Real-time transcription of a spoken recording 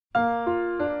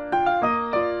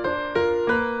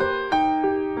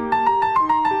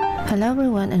Hello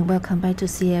everyone and welcome back to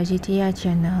CLGTart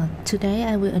channel. Today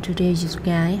I will introduce you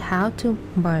guys how to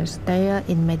merge layer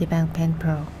in Medibang Paint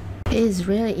Pro. It is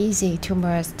really easy to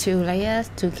merge two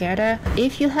layers together.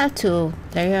 If you have two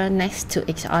layers next to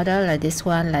each other like this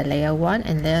one, like layer 1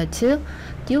 and layer 2,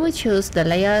 you will choose the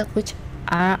layer which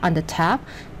are on the top.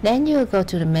 Then you will go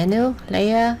to the menu,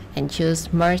 layer, and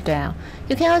choose merge down.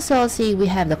 You can also see we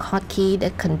have the hotkey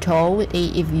that control with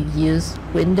E if you use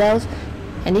Windows.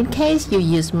 And in case you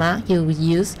use Mac, you will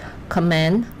use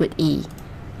Command with E,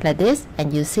 like this,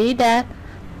 and you see that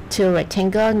two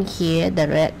rectangles here, the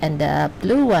red and the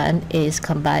blue one, is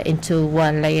combined into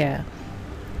one layer.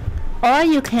 Or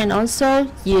you can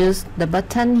also use the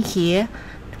button here,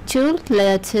 choose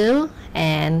layer 2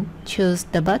 and choose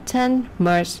the button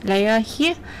merge layer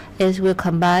here. It will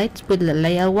combine with the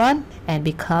layer 1 and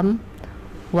become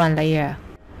one layer.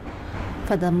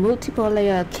 For the multiple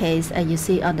layer case, as you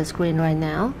see on the screen right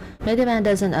now, Medibang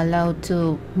doesn't allow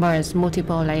to merge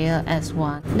multiple layers as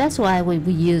one. That's why we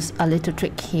will use a little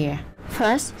trick here.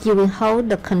 First, you will hold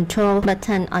the control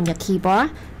button on your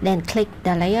keyboard, then click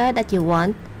the layer that you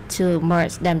want to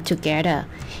merge them together.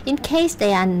 In case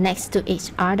they are next to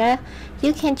each other,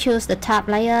 you can choose the top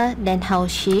layer, then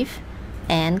hold shift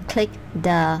and click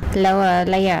the lower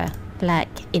layer. Like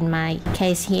in my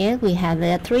case here, we have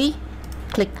layer 3.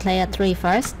 Click layer 3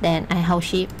 first, then I hold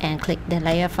shift and click the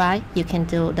layer 5. You can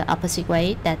do the opposite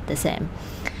way, that's the same.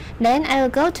 Then I will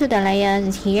go to the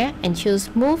layers here and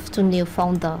choose move to new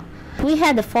folder. We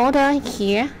have the folder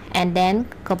here, and then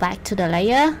go back to the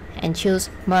layer and choose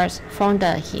merge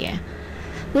folder here.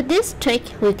 With this trick,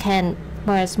 we can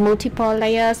merge multiple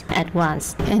layers at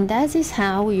once. And that is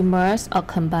how we merge or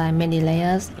combine many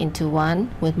layers into one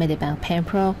with Medibang Paint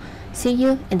Pro. See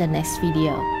you in the next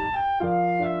video.